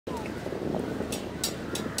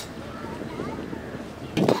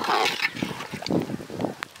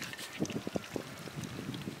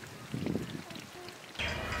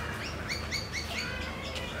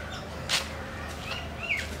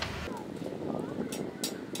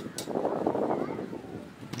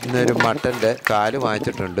ഇന്നൊരു മട്ടൻ്റെ കാല്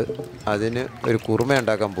വാങ്ങിച്ചിട്ടുണ്ട്. അതിന് ഒരു കുറുമ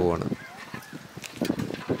ഉണ്ടാക്കാൻ പോവാണ്.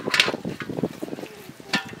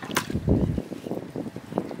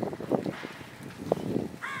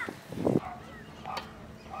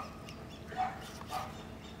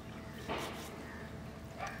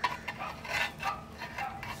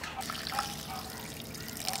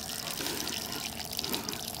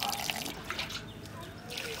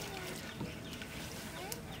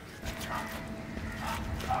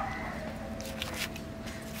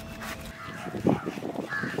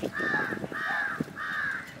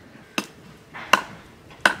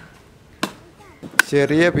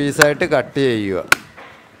 ചെറിയ പീസായിട്ട് കട്ട് ചെയ്യുക.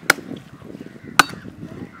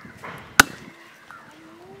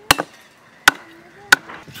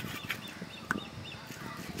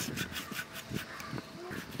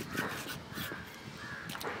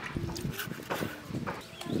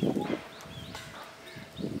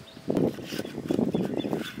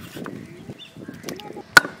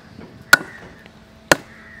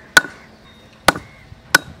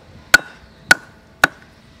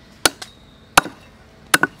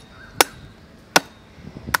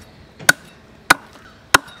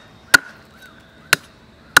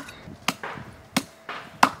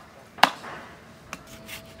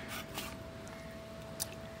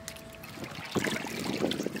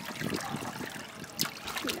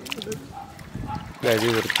 കഴുകി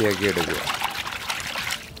വൃത്തിയാക്കി എടുക്കുക.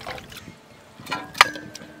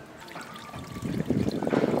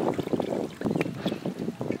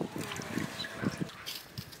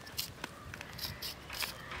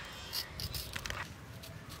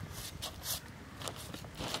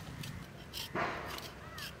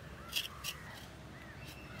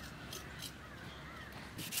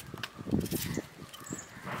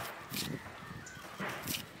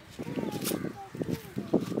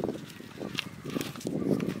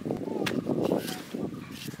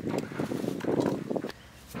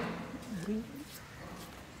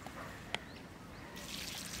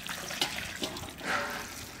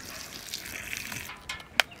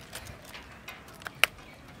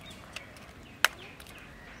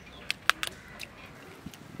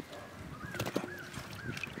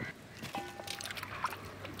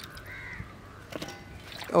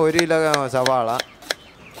 ഒരു കിലോ സവാള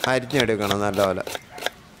അരിഞ്ഞെടുക്കണം നല്ലപോലെ.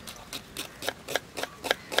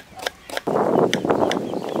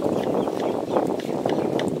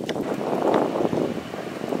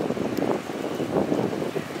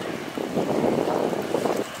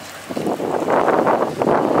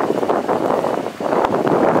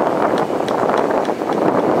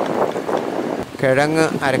 കിഴങ്ങ്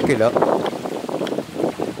 1/2 കിലോ.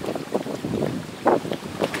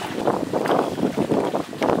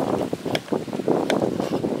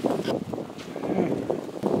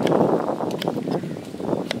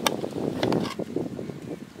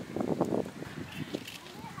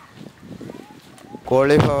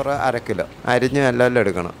 കോളിഫ്ലവർ 1/2 കിലോ അരിഞ്ഞ് എല്ലാം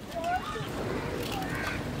എടുക്കണം.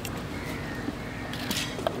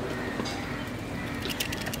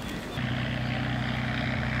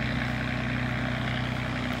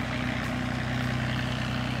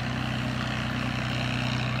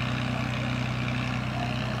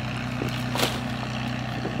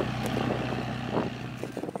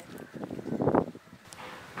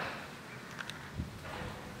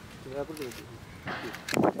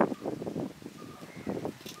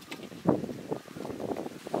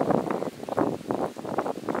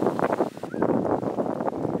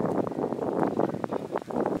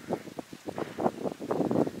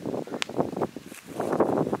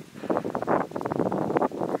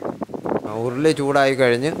 ഉരുളി ചൂടായി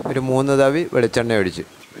കഴിഞ്ഞ് ഒരു 3 തവി വെളിച്ചെണ്ണ ഒഴിച്ച്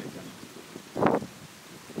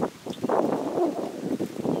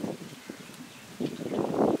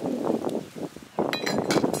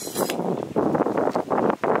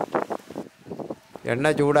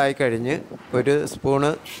എണ്ണ ചൂടായി കഴിഞ്ഞ് 1 സ്പൂണ്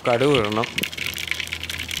കടുക് ഇടണം.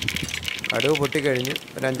 കടുക് പൊട്ടിക്കഴിഞ്ഞ്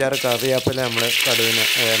ഒരു 5-6 കറിവേപ്പില നമ്മൾ കടുകിന്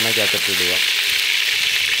എണ്ണയ്ക്കകത്തിടുക.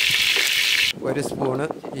 1 സ്പൂണ്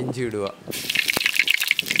ഇഞ്ചി ഇടുക.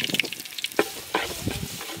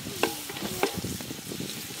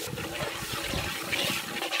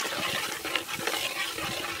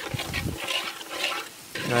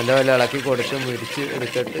 നല്ലപോലെ ഇളക്കി കൊടുത്ത് മുരിച്ച്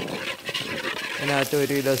എടുത്തിട്ട് അതിനകത്ത്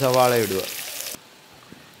 1 കിലോ സവാള ഇടുക.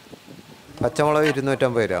 പച്ചമുളക്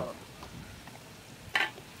 250 ഗ്രാം.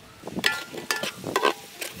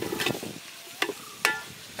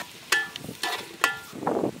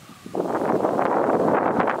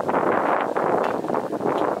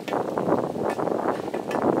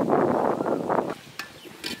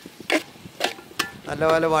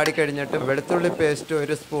 നല്ലപോലെ വാടിക്കഴിഞ്ഞിട്ട് വെളുത്തുള്ളി പേസ്റ്റ്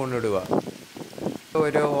 1 സ്പൂൺ ഇടുക.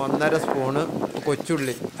 ഒരു 1.5 സ്പൂണ്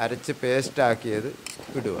കൊച്ചുള്ളി അരച്ച് പേസ്റ്റ് ആക്കിയത്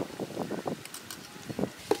ഇടുക.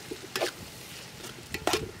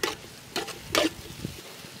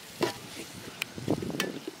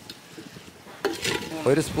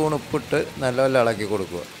 ഒരു സ്പൂൺ ഉപ്പിട്ട് നല്ലപോലെ ഇളക്കി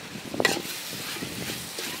കൊടുക്കുക.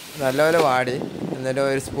 നല്ലപോലെ വാടി എന്നിട്ട്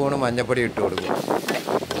ഒരു സ്പൂണ് മഞ്ഞൾപ്പൊടി ഇട്ട് കൊടുക്കുക.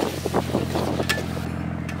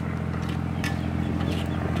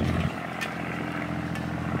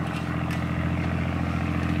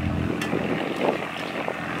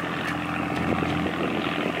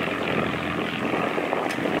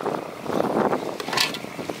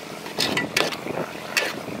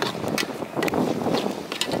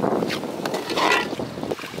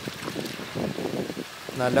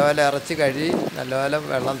 നല്ലപോലെ ഇറച്ചി കഴുകി നല്ലപോലെ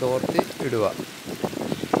വെള്ളം തോർത്തി ഇടുക.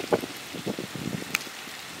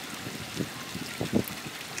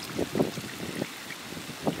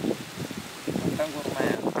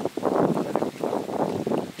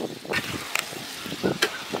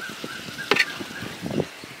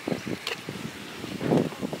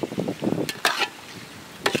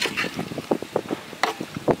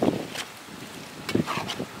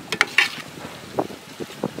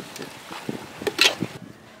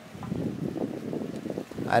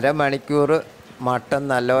 അരമണിക്കൂർ മട്ടൻ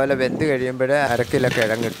നല്ലപോലെ വെന്ത് കഴിയുമ്പോഴേ 1/2 കിലോ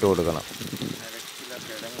കിഴങ്ങ് ഇട്ട് കൊടുക്കണം.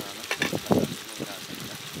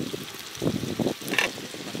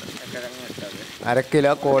 1/2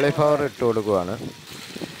 കിലോ കോളിഫ്ലവർ ഇട്ട് കൊടുക്കുകയാണ്.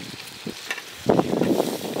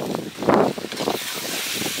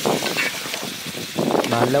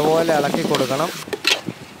 നല്ലപോലെ ഇളക്കി കൊടുക്കണം.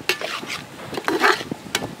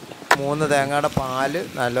 3 തേങ്ങയുടെ പാല്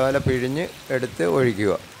നല്ലപോലെ പിഴിഞ്ഞ് എടുത്ത്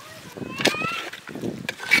ഒഴിക്കുക.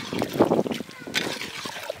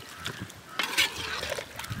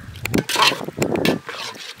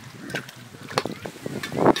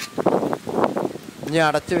 ഇനി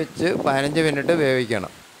അടച്ച് വെച്ച് 15 മിനിറ്റ്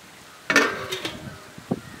വേവിക്കണം.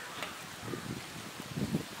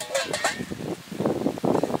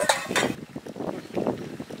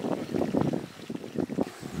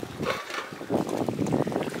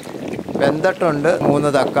 വെന്തിട്ടുണ്ട്.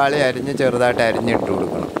 3 തക്കാളി അരിഞ്ഞ് ചെറുതായിട്ട് അരിഞ്ഞിട്ട്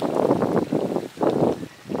കൊടുക്കണം.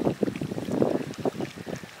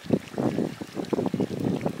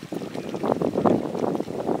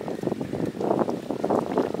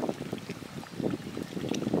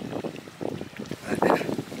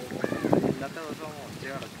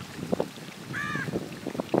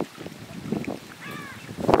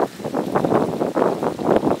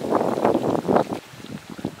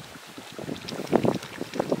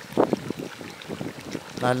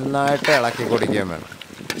 നന്നായിട്ട് ഇളക്കി കൊടുക്കുകയും വേണം.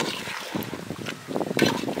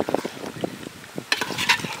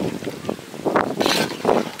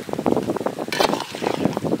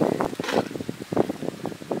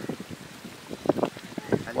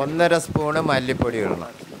 ഒന്നര സ്പൂണ് മല്ലിപ്പൊടി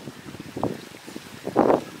ഇടണം.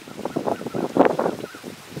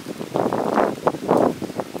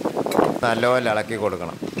 നല്ലപോലെ ഇളക്കി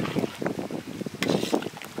കൊടുക്കണം.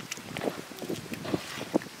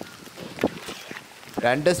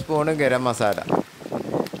 രണ്ട് സ്പൂണ് ഗരം മസാല,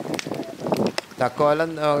 തക്കോലം,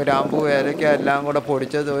 ഗ്രാമ്പൂ, ഏലക്ക എല്ലാം കൂടെ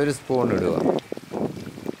പൊടിച്ചത് 1 സ്പൂൺ ഇടുക.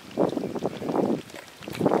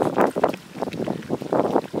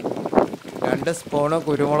 രണ്ട് സ്പൂണ്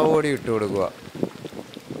കുരുമുളക് പൊടി ഇട്ട് കൊടുക്കുക.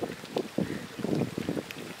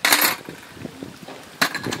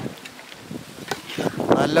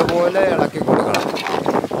 നല്ലപോലെ ഇളക്കി കൊടുക്കണം.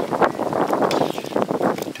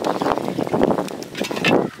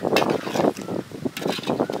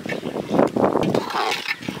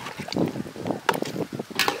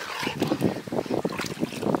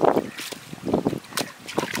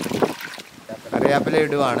 കറിവേപ്പില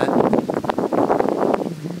ഇടുവാണ്.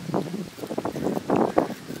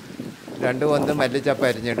 2 കൊന്ത് മല്ലിച്ചപ്പ്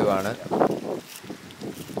അരിഞ്ഞിടുവാണ്.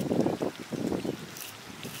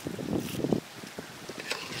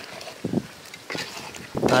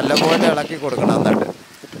 നല്ലപോലെ ഇളക്കി കൊടുക്കണം. എന്നിട്ട്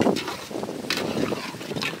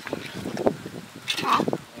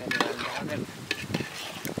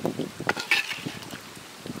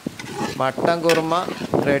മട്ടൻ കുറുമ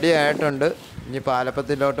റെഡി ആയിട്ടുണ്ട്. ഇനി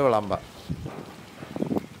പാലപ്പത്തിലോട്ട് വിളമ്പാം.